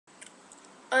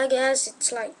I guess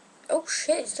it's like, oh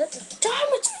shit, is that the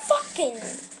time? It's fucking,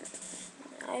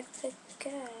 I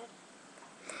forget.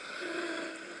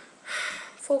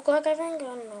 4 o'clock, I think. I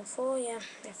don't know. 4, yeah,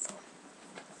 4.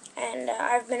 And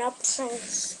I've been up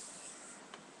since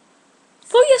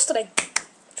 4 yesterday.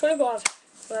 24 hours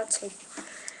without sleep.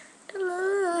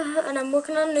 And I'm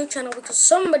working on a new channel because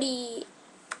somebody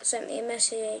sent me a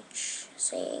message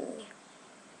saying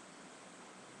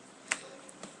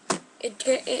it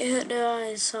hurt their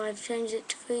eyes, so I've changed it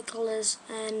to 3 colours.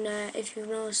 And if you've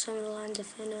noticed, some of the lines are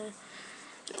thinner.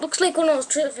 It looks like one of those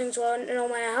Twitter things where no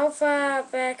matter how far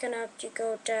back and up you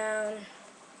go down,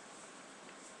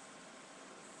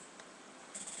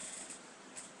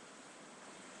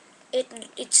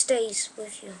 it stays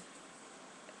with you.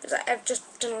 Because I've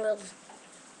just done a little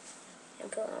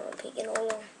and put on a peeking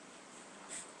all on.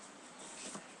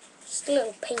 Just a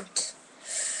little paint.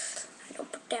 I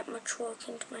don't put that much work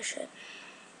into my shit.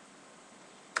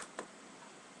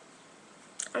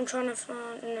 I'm trying to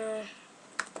find, no.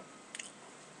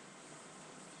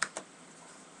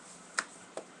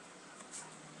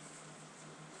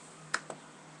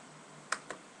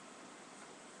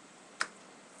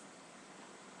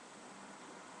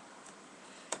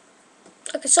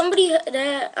 Okay, somebody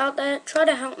there out there, try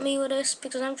to help me with this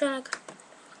because I'm trying to.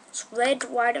 It's red,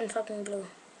 white, and fucking blue.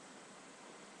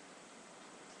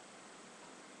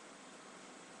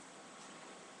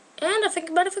 And I think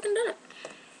about if I can do it.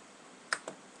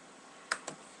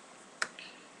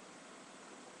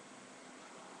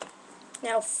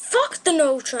 Now, fuck the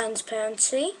no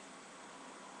transparency.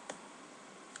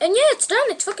 And yeah, it's done.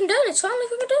 It's fucking done. It's finally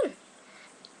fucking done.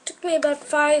 Took me about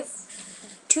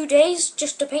 2 days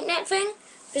just to paint that thing.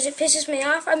 Because it pisses me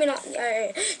off. I mean,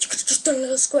 just a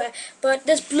little square. But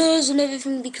there's blurs and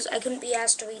everything because I couldn't be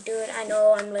asked to redo it. I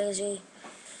know, I'm lazy.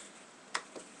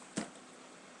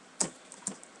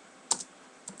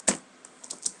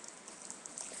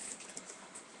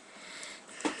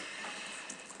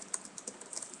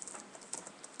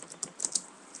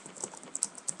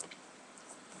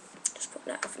 Just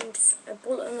putting out a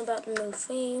bulletin about the new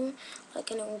theme. Like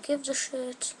anyone gives a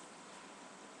shit.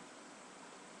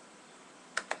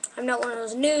 I'm not one of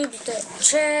those noobs that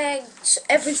checks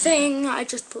everything. I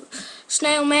just put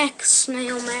snail mech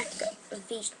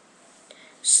v2,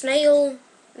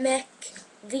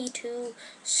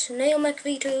 snail mech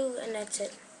v2, and that's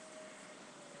it.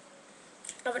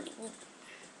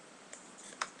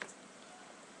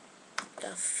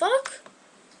 The fuck?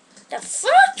 The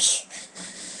fuck?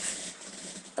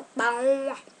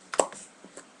 Boom.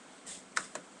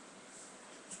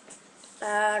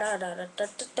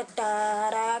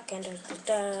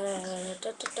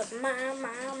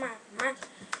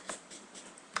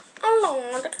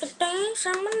 Along the day,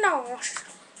 someone knows.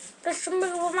 Just a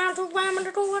move around to ram and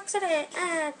do accident.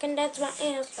 I can dance my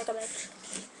ass like a bitch.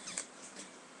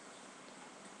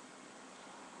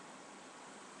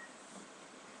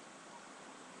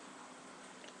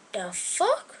 The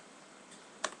fuck?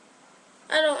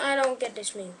 I don't get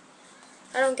this meme.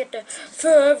 I don't get the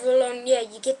forever alone. Yeah,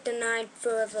 you get denied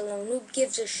forever alone. Who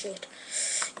gives a shit?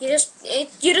 You're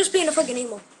just being a fucking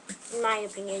emo, in my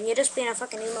opinion. You're just being a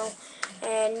fucking emo,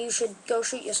 and you should go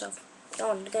shoot yourself. Go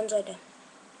on, the gun's right there.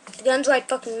 The gun's right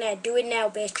fucking there. Do it now,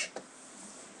 bitch.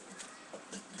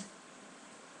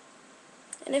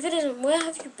 And if it isn't, where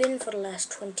have you been for the last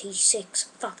 26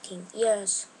 fucking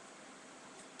years?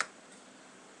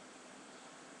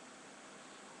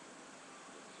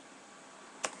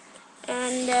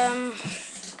 And,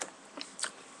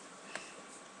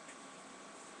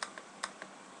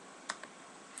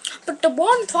 but the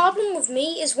one problem with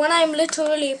me is when I'm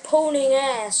literally pulling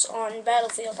ass on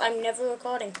Battlefield, I'm never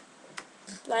recording.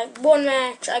 Like, one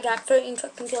match, I got 13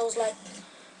 fucking kills, like,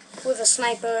 with a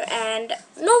sniper, and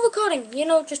no recording, you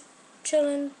know, just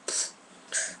chilling.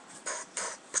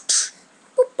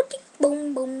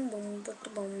 Boom, boom, boom, boom,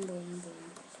 boom, boom.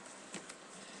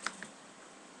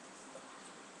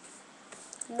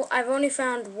 I've only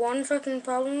found one fucking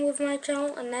problem with my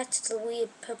channel, and that's the weird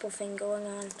purple thing going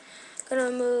on. Gonna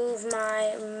remove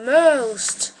my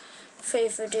most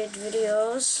favorited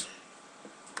videos.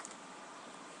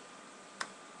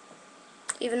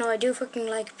 Even though I do fucking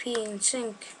like pee in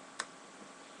sync.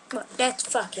 But that's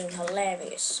fucking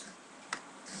hilarious.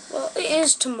 Well, it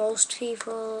is to most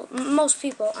people. Most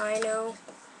people I know.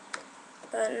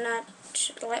 But not,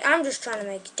 like, I'm just trying to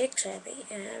make dicks happy.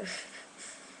 And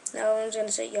no one's gonna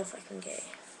say you're fucking gay.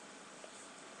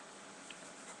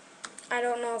 I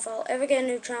don't know if I'll ever get a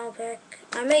new channel pick.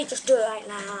 I may just do it right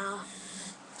now.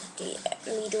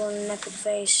 Me doing an epic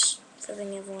face,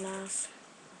 flipping everyone off.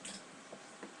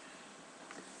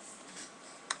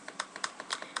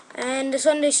 And the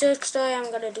Sunday search day,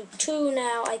 I'm gonna do 2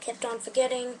 now. I kept on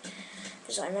forgetting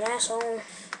because I'm an asshole.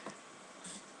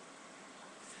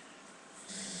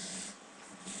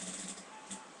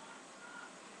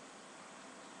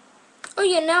 Oh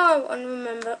yeah, now I want to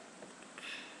remember.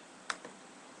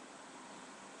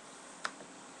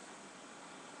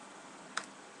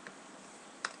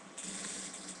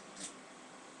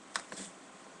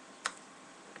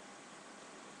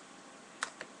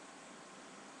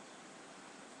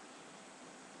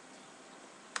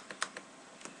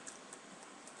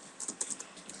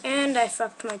 And I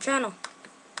fucked my channel.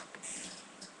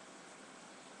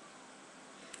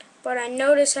 But I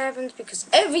know this happens because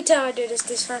every time I do this,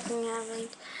 this fucking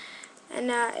happens. And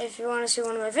if you want to see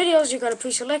one of my videos, you gotta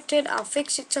pre-select it. I'll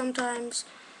fix it sometimes.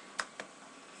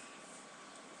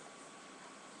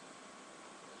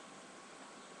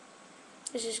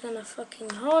 This is gonna fucking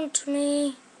haunt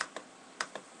me.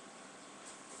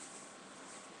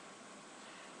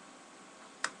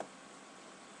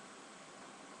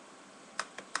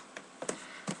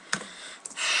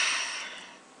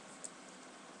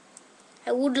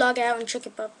 I would log out and check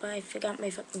it, but I forgot my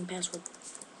fucking password.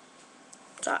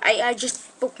 So I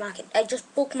just bookmark it. I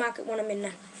just bookmark it when I'm in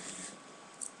there.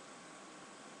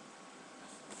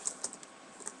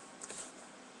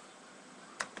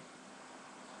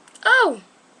 Oh!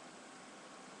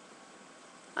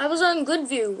 I was on good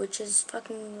view, which is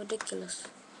fucking ridiculous.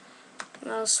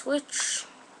 And I'll switch.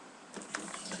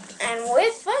 And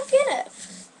we're fucking up.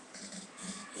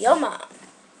 Yo mom.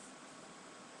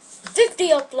 50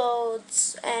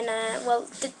 uploads. And well,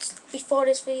 before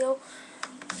this video.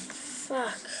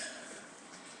 Fuck.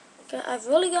 I've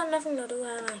really got nothing to do,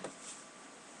 have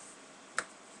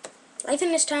I? Life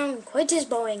in this town quite is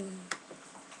boring.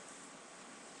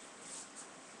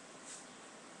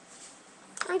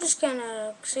 I'm just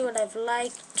gonna see what I've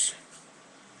liked.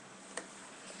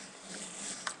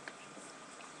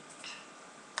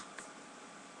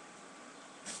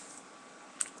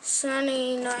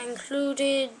 Sunny not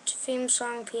included. Theme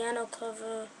song, piano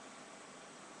cover.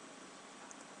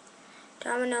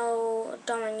 Domino,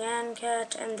 Dominion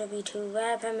Cat, MW2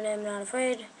 Rap, Eminem Not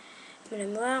Afraid,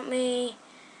 Eminem Without Me.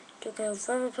 Duke of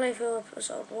Forever Playfield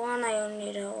episode 1. I only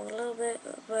need a little bit.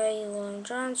 Ray William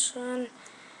Johnson.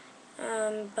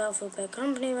 Battlefield Bad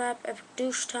Company Rap. Epic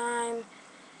Douche Time.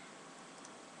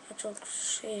 Episode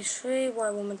C3.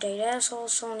 Why Woman Date Asshole.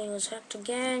 Sony was hacked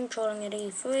again. Trolling at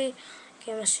E3.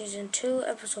 Game of Season 2.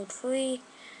 Episode 3.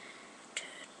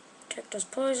 Tech Does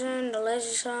Poison. The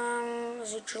Lazy Song.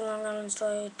 Ezekiel Long Island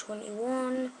Story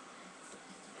 21.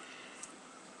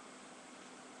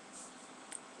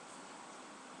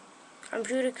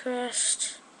 Computer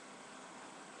Crest.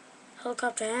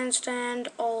 Helicopter Handstand.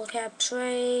 All Caps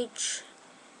Rage.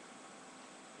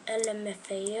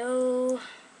 LMFAO.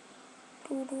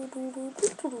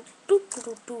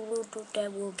 That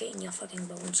will get in your fucking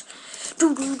bones.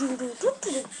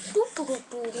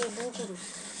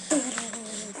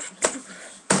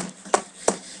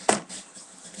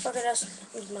 Fuck it, that's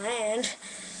with my hand.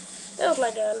 It was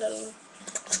like a little.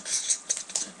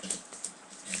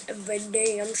 Every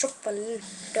day I'm shuffling.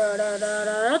 Da da da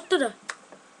da da da.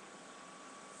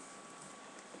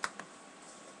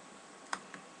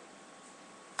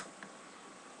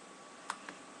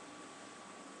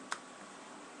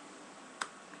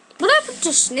 What happened to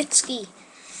Snitsky?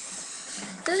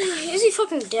 Is he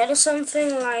fucking dead or something?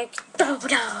 Like, I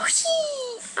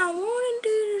wanna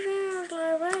do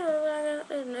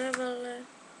this, never let.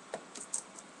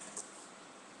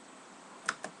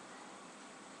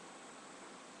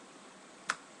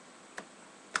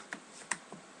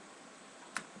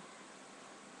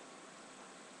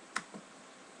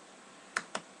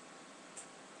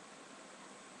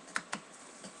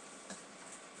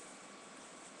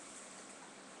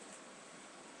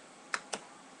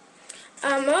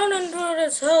 I'm running through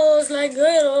this house like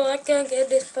Gretel. I can't get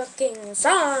this fucking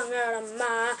song out of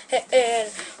my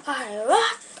head. I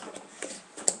rock.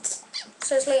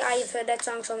 Seriously, I've heard that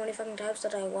song so many fucking times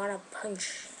that I wanna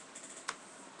punch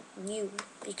you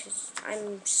because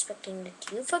I'm suspecting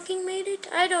that you fucking made it.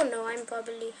 I don't know. I'm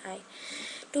probably high.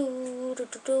 I'm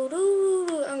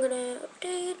gonna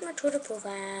update my Twitter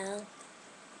profile.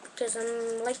 Because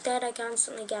I'm like that, I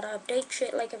constantly gotta update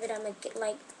shit. Like every time I get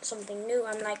like something new,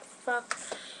 I'm like, fuck.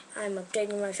 I'm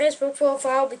updating my Facebook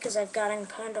profile because I've gotten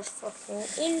kind of fucking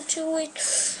into it.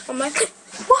 I'm like,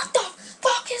 what the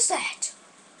fuck is that?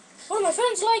 One of my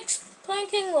friends likes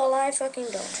planking, well I fucking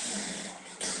don't.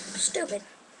 Stupid.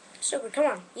 Stupid, come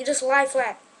on. You just lie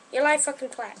flat. You lie fucking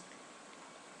flat.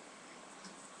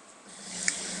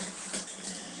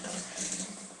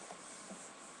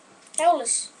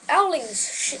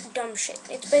 Owling's shit, dumb shit.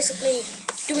 It's basically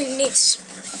doing this.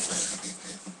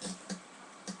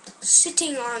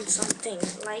 Sitting on something,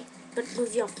 like, but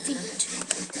with your feet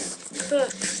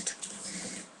perched.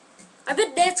 I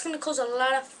bet that's gonna cause a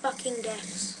lot of fucking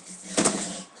deaths.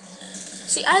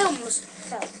 See, I almost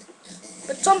fell.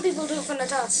 But some people do it from the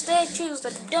tall statues,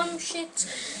 the dumb shit.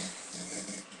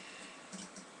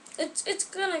 It's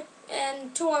gonna,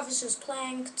 and 2 officers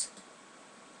planked.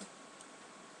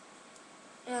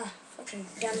 Yeah, fucking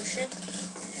dumb shit.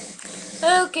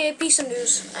 Okay, piece of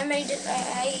news. I made it.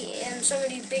 And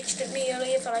somebody bitched at me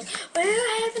earlier for like, well,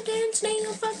 I haven't done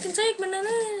single fucking segment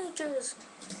and just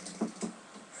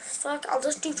fuck. I'll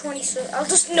just do 20. I'll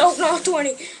just no, not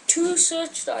 20. 2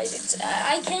 search dives.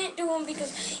 I can't do them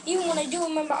because even when I do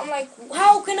them, I'm like,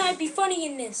 how can I be funny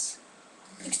in this?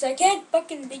 Because I can't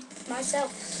fucking be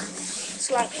myself. It's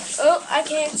like, oh, I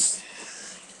can't.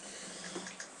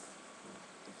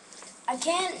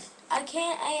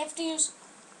 I have to use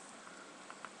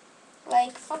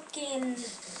like fucking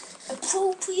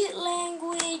appropriate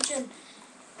language, and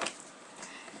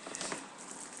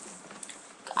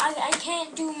I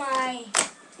can't do my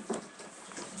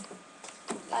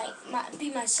be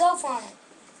myself on it.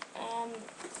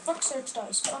 Fuck search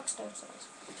dice, fuck search dice.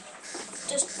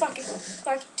 Just fuck it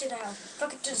to the hell,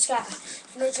 fuck it to the sky.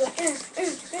 And it's like,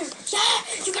 yeah,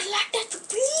 you gotta like that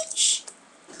bitch,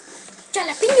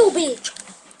 jalapeno bitch.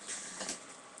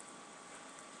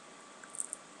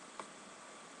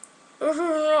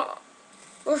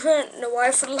 The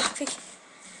wife would like me.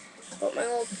 Put my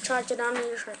old charger down in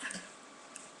your shirt.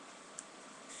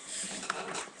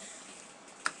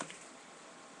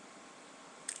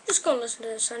 Just go and listen to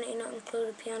the Sanity Not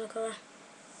Included piano cover.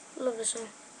 Love the song.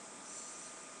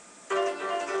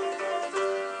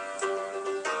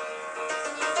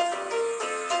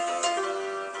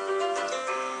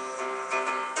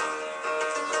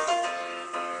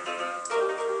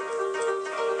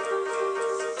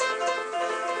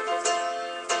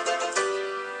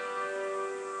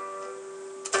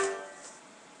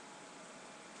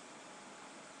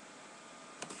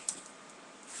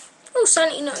 Oh,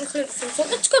 Sanity Not Included theme song.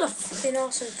 It's got a fucking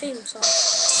awesome theme song.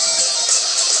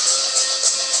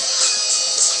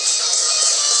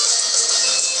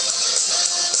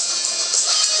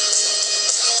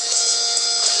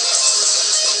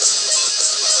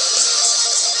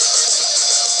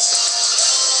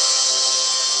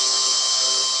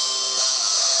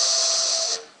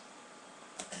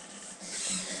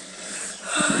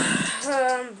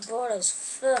 I'm bored as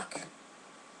fuck.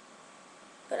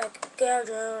 But I could gouge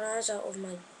my own eyes out with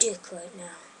my dick right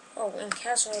now. Oh,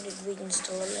 incarcerated readings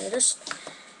till the latest.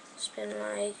 It's been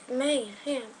like May,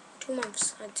 yeah, 2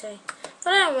 months, I'd say.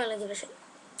 But I don't really give a shit.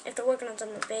 If they're working on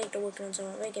something big, they're working on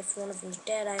something big. If one of them's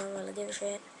dead, I don't really give a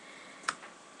shit.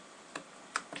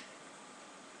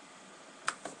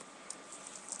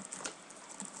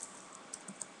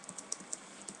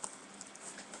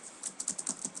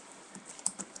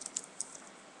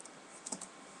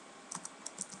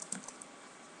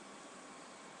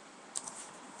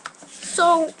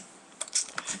 So,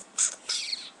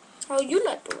 how you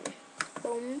not doing?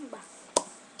 Boom, bah.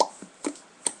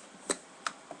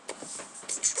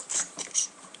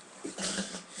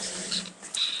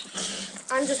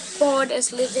 I'm just bored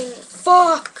as living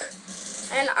fuck.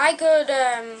 And I could,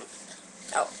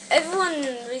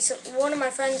 one of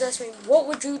my friends asked me, what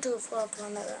would you do for a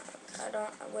planet?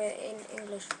 We're in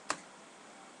English.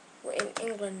 We're in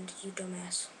England, you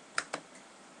dumbass.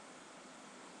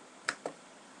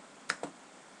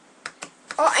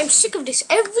 Oh, I'm sick of this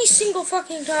every single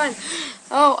fucking time.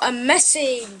 Oh, a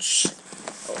message.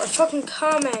 Oh, a fucking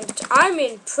comment. I'm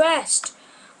impressed.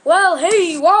 Well,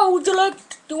 hey, why would you like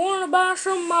to want to buy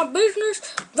some of my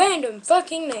business? Random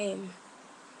fucking name.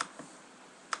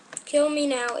 Kill me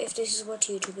now if this is what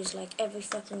YouTube is like every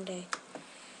fucking day.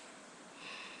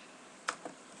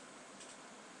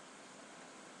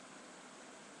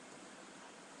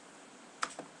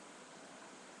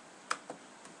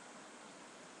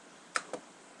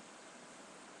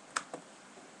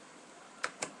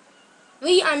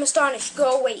 I'm astonished.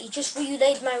 Go away. You just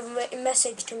relayed my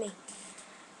message to me.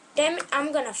 Damn it,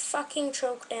 I'm gonna fucking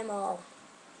choke them all.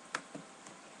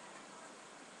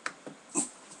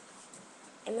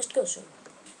 I must go soon.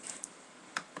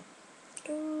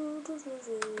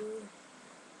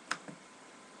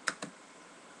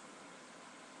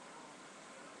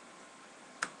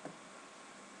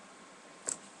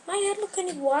 My head look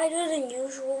any wider than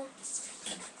usual.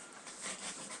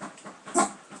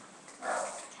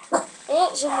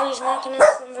 Oh, somebody's knocking at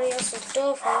somebody else's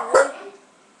door for me.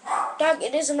 Dog,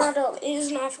 it is an adult. It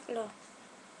is an African dog.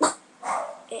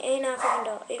 It ain't our fucking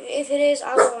door. If it is,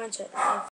 I'll go answer it.